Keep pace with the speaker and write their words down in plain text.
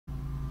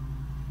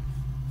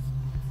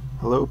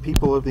Hello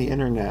people of the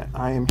internet,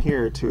 I am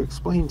here to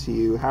explain to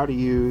you how to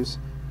use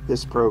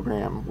this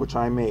program which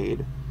I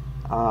made.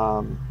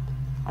 I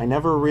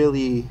never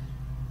really,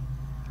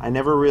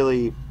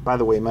 by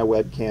the way, my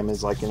webcam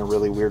is like in a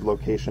really weird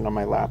location on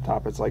my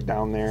laptop. It's like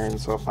down there, and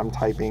so if I'm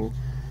typing,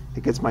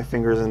 it gets my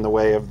fingers in the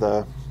way of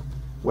the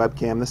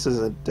webcam. This is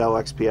a Dell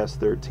XPS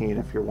 13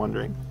 if you're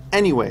wondering.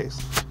 Anyways,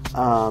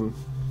 can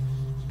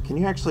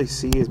you actually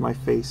see, is my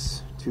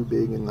face too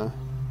big in the...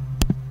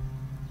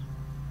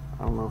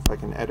 I don't know if I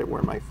can edit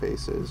where my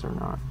face is or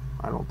not.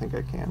 I don't think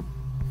I can.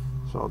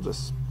 So I'll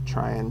just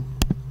try and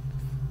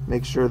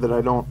make sure that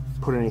I don't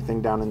put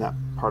anything down in that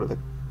part of the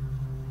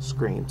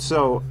screen.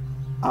 So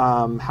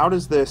how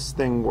does this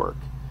thing work?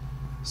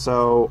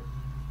 So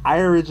I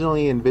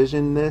originally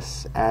envisioned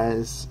this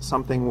as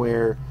something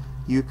where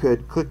you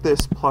could click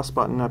this plus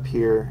button up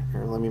here.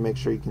 Here, let me make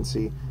sure you can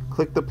see.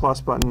 Click the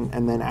plus button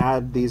and then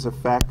add these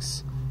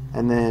effects,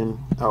 and then,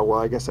 oh well,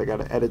 I guess I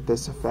gotta edit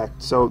this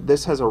effect. So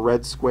this has a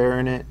red square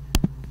in it,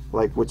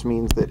 like, which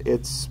means that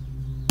it's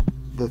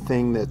the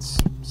thing that's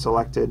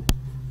selected.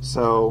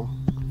 So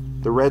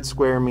the red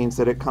square means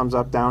that it comes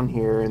up down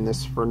here, and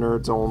this for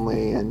nerds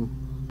only. And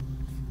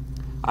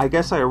I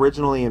guess I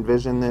originally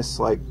envisioned this,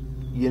 like,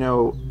 you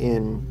know,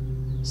 in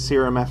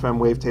Serum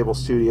Wavetable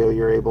Studio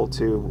you're able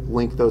to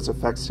link those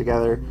effects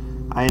together.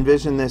 I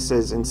envisioned this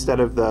as, instead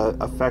of the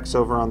effects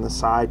over on the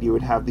side, you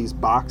would have these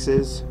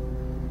boxes.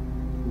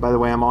 By the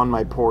way, I'm on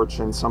my porch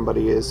and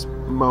somebody is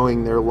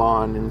mowing their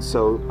lawn, and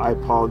so I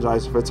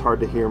apologize if it's hard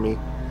to hear me.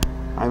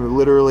 I'm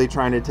literally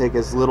trying to take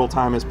as little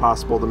time as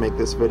possible to make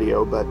this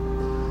video, but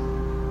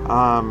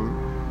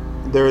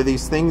there are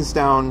these things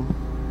down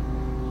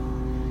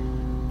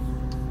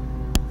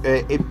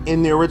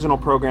in the original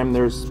program.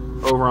 There's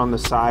over on the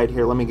side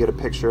here, let me get a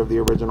picture of the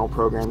original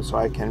program so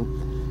I can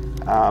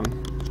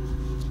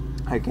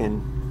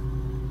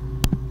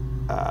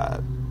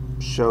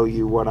show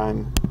you what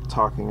I'm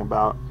talking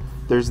about.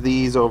 There's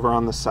these over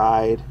on the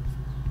side,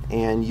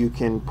 and you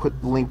can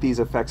link these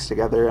effects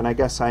together. And I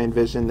guess I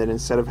envisioned that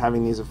instead of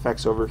having these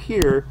effects over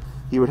here,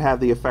 you would have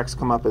the effects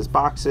come up as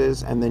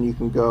boxes, and then you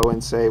can go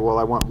and say, well,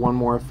 I want one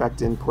more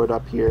effect input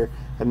up here,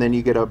 and then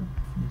you get a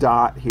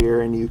dot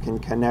here, and you can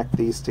connect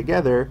these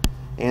together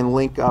and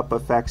link up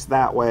effects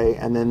that way.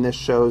 And then this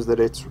shows that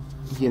it's,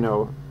 you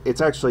know,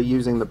 it's actually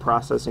using the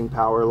processing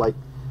power like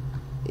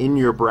in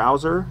your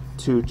browser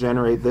to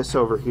generate this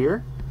over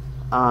here.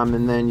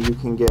 And then you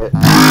can get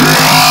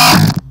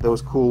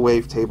those cool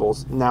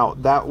wavetables. Now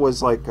that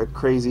was like a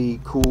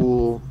crazy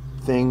cool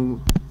thing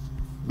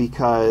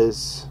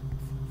because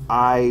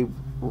I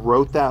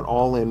wrote that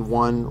all in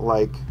one,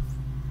 like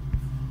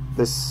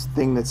this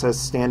thing that says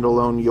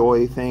standalone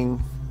YOI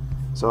thing.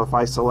 So if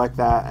I select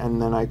that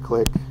and then I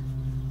click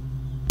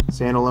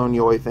standalone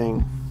YOI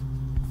thing,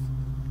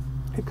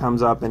 it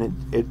comes up and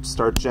it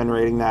starts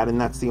generating that, and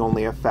that's the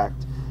only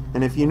effect.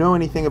 And if you know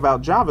anything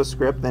about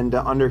JavaScript, then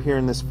under here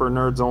in this for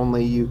nerds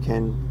only, you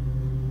can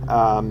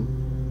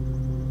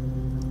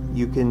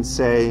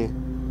say,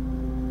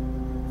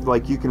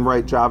 like, you can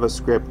write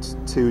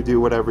JavaScript to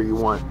do whatever you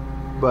want.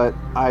 But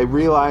I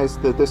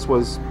realized that this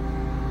was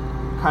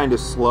kind of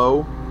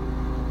slow.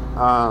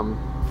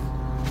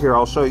 Here,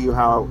 I'll show you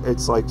how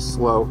it's like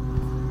slow.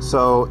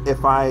 So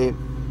if I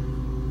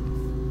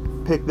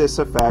pick this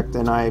effect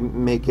and I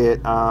make it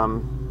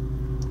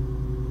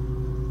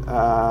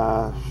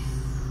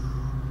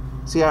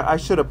see, I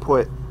should have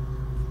put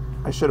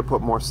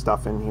more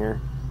stuff in here,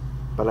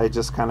 but I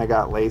just kind of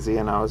got lazy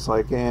and I was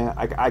like,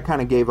 I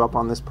kind of gave up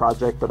on this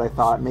project. But I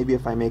thought maybe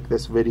if I make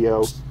this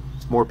video,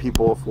 more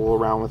people will fool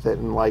around with it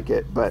and like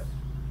it. But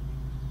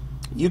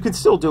you can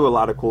still do a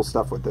lot of cool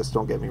stuff with this,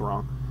 don't get me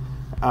wrong.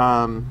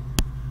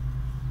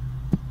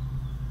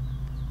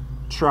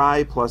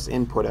 Try plus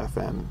input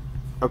FM.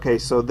 Okay,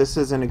 so this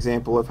is an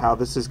example of how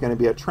this is going to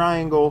be a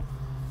triangle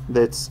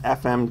that's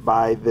FM'd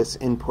by this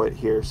input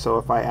here. So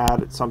if I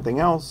add something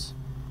else,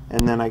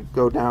 and then I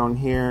go down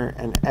here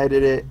and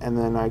edit it, and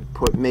then I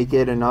make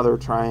it another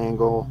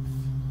triangle,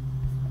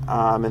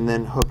 and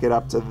then hook it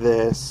up to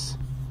this,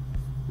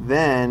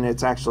 then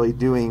it's actually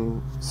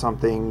doing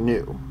something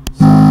new.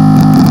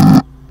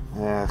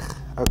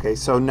 Okay,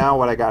 so now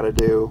what I got to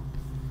do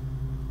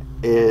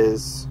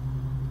is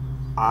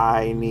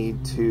I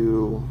need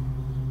to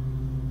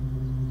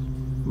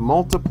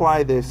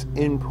multiply this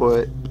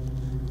input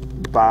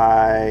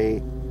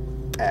by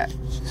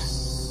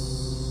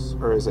X,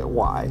 or is it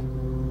Y?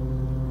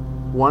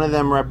 One of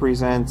them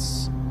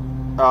represents,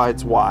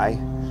 it's Y.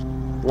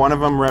 One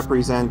of them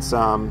represents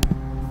the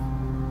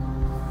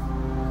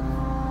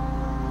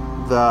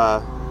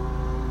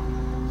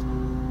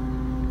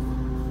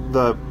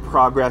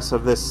progress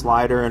of this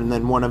slider, and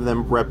then one of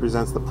them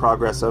represents the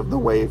progress of the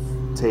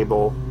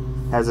wavetable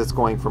as it's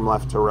going from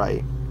left to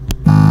right.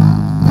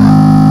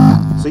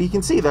 So you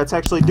can see that's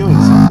actually doing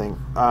something.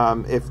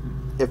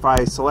 If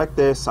I select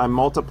this, I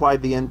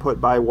multiplied the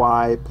input by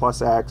Y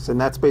plus X, and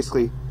that's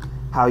basically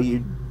how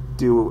you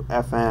do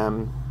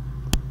FM.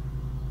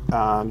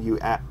 You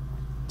add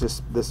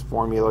just this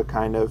formula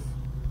kind of.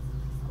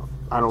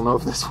 I don't know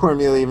if this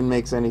formula even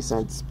makes any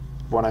sense,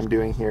 what I'm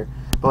doing here.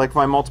 But like if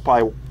I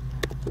multiply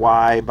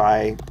y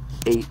by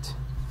 8,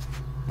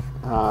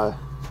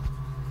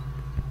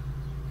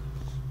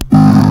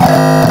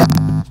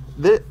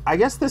 I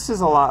guess this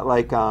is a lot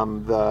like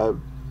the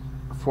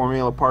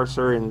formula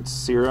parser in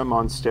Serum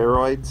on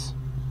steroids.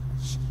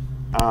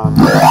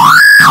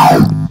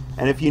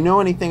 And if you know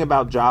anything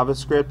about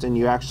JavaScript and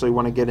you actually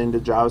want to get into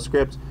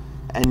JavaScript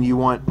and you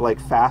want like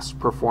fast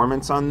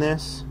performance on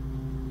this,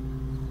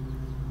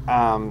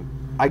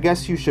 I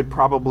guess you should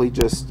probably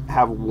just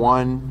have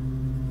one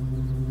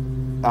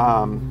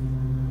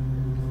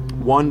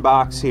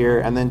box here,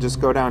 and then just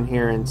go down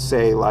here and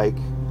say, like,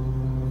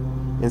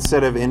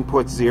 instead of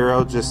input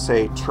 0, just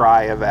say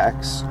try of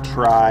x,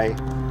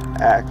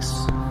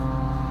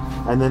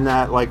 and then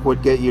that like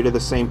would get you to the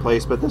same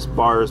place, but this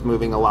bar is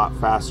moving a lot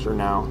faster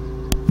now.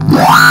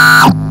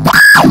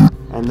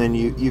 And then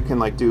you can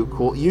like do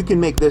cool, you can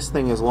make this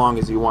thing as long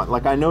as you want.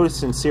 Like I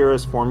noticed in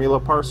Sierra's formula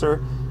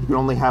parser, you can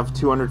only have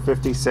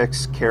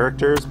 256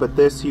 characters, but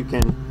this you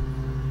can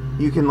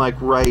like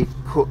write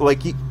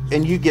like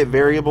and you get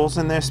variables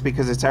in this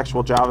because it's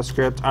actual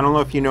JavaScript. I don't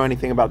know if you know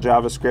anything about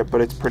JavaScript,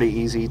 but it's pretty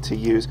easy to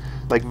use.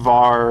 Like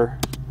var,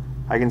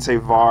 I can say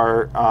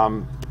var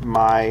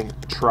my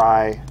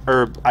try,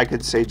 or I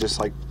could say just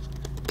like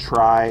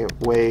try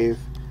wave,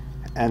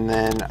 and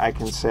then I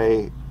can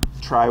say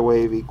try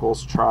wave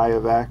equals try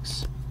of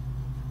x,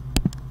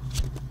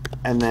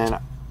 and then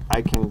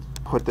I can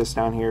put this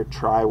down here,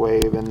 try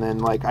wave, and then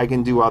like I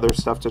can do other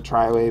stuff to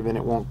try wave, and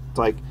it won't,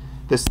 like,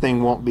 this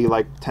thing won't be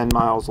like 10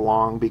 miles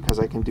long because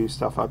I can do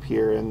stuff up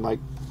here. And like,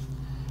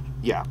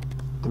 yeah,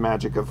 the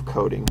magic of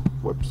coding.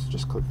 Whoops,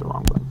 just clicked the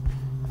wrong button.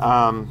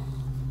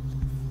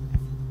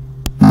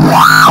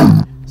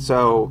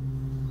 So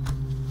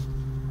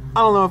I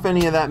don't know if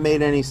any of that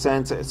made any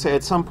sense.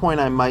 At some point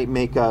I might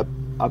make a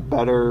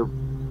better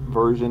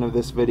version of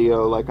this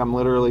video. Like I'm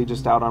literally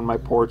just out on my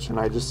porch and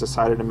I just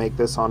decided to make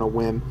this on a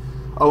whim.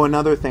 Oh,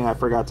 another thing I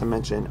forgot to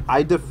mention.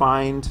 I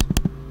defined,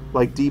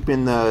 like deep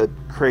in the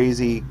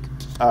crazy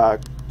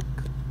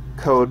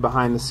code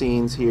behind the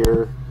scenes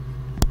here,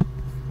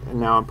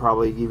 and now I'm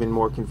probably even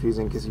more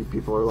confusing because you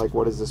people are like,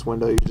 what is this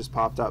window you just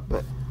popped up?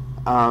 But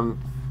I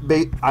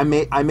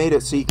made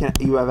it so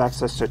you have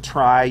access to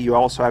try. You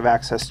also have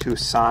access to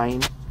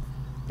sign,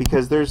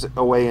 because there's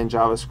a way in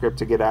JavaScript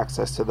to get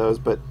access to those,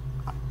 but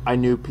I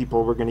knew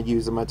people were going to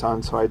use them a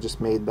ton, so I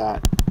just made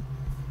that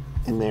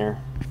in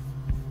there.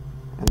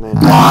 And then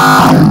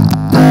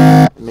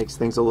it makes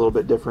things a little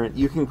bit different.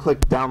 You can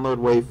click download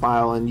wave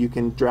file and you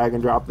can drag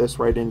and drop this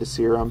right into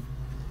Serum.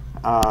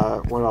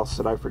 What else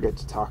did I forget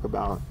to talk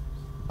about?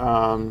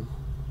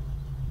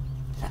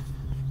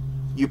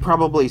 You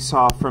probably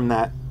saw from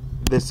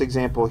this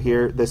example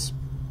here,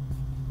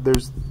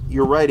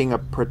 you're writing a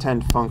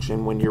pretend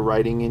function when you're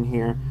writing in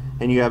here,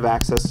 and you have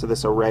access to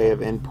this array of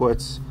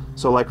inputs.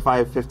 So like if I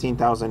have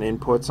 15,000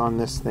 inputs on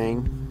this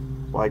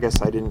thing, well, I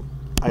guess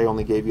I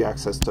only gave you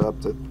access to up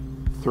to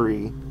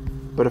 3,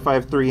 but if I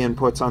have 3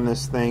 inputs on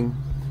this thing,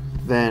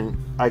 then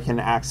I can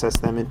access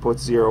them, inputs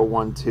 0,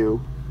 1,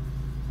 2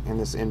 in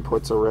this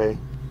inputs array.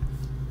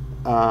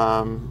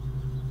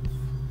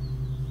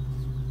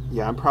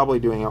 Yeah, I'm probably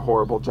doing a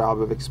horrible job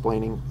of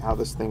explaining how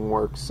this thing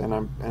works,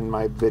 and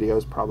my video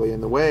is probably in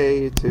the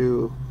way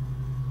too.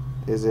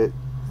 Is it?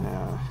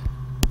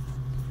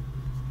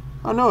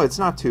 Oh no, it's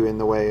not too in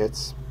the way.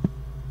 It's,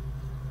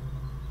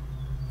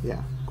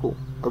 yeah, cool.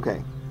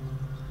 Okay.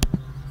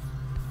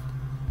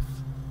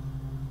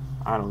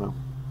 I don't know.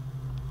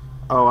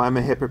 Oh, I'm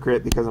a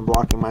hypocrite because I'm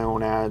blocking my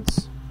own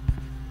ads.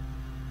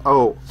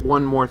 Oh,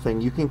 one more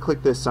thing. You can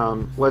click this,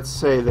 let's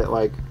say that,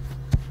 like,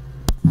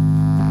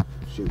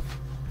 shoot.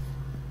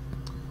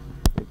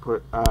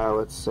 Put,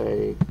 let's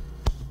say,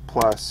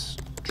 plus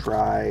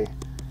try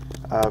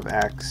of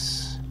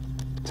x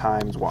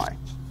times y.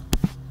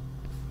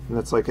 And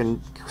that's like a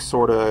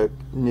sort of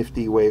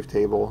nifty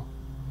wavetable.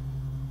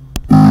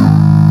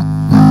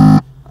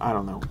 I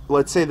don't know.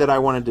 Let's say that I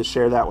wanted to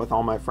share that with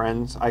all my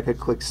friends. I could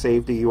click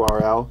save to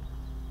URL.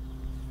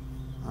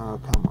 Oh,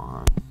 come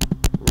on.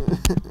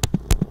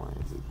 Why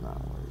is it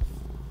not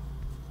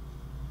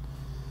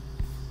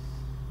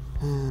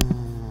working?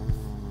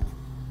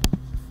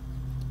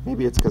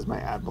 Maybe it's because my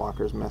ad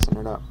blocker is messing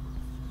it up.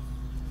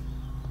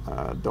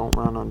 Don't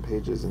run on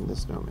pages in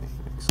this domain.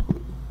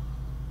 Exclude.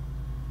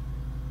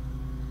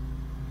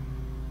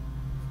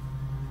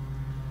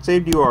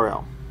 Saved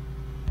URL.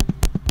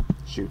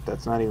 Shoot,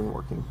 that's not even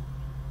working.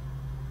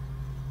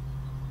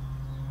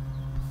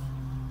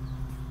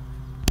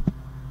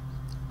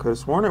 Could have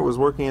sworn it was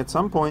working at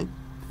some point.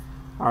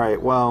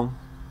 Alright, well,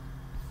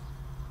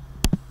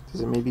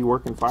 does it maybe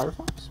work in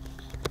Firefox?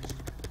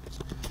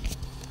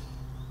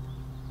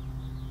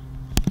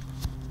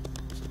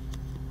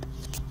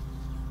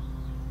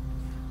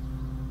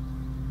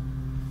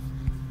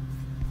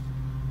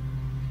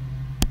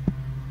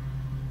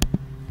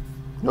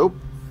 Nope.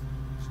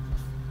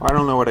 I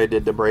don't know what I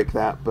did to break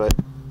that, but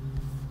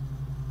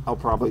I'll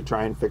probably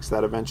try and fix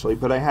that eventually.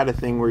 But I had a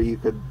thing where you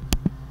could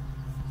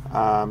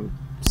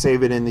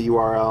save it in the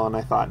URL, and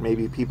I thought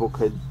maybe people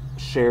could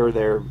share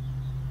their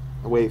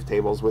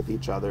wavetables with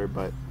each other,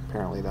 but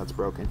apparently that's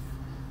broken.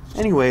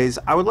 Anyways,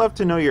 I would love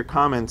to know your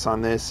comments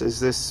on this. Is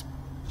this,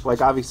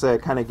 like, obviously I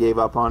kind of gave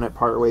up on it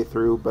partway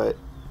through, but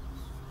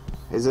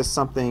is this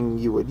something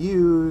you would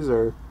use?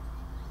 Or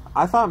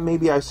I thought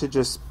maybe I should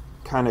just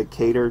kind of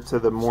cater to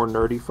the more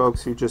nerdy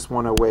folks who just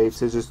want a way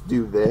to just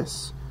do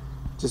this.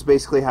 Just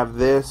basically have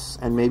this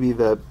and maybe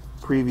the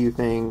preview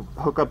thing,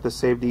 hook up the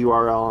saved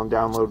URL and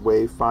download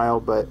WAV file,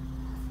 but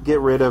get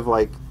rid of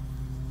like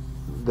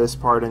this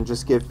part and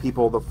just give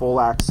people the full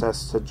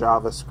access to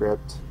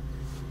JavaScript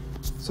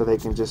so they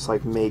can just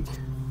like make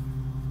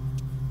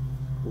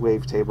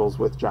wavetables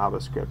with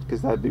JavaScript,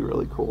 because that'd be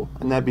really cool,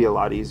 and that'd be a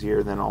lot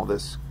easier than all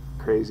this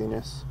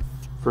craziness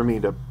for me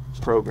to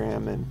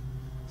program and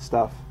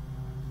stuff.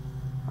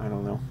 I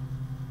don't know.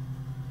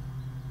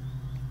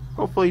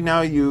 Hopefully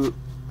now you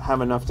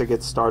have enough to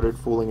get started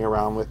fooling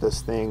around with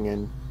this thing,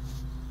 and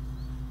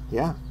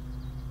yeah.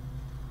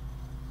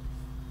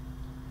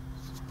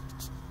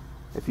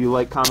 If you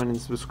like, comment,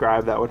 and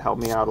subscribe, that would help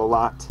me out a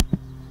lot.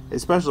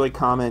 Especially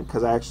comment,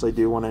 because I actually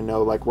do want to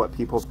know like what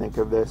people think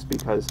of this,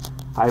 because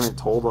I haven't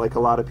told like a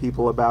lot of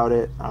people about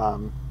it.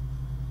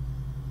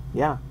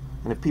 Yeah,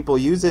 and if people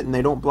use it and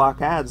they don't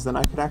block ads, then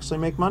I could actually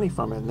make money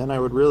from it, and then I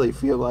would really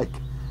feel like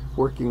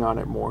working on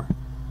it more.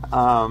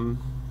 Trying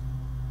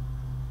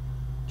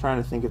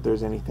to think if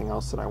there's anything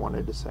else that I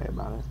wanted to say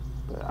about it,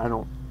 but I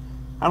don't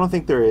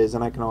think there is,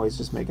 and I can always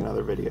just make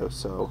another video.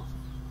 So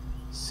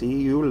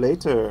see you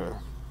later.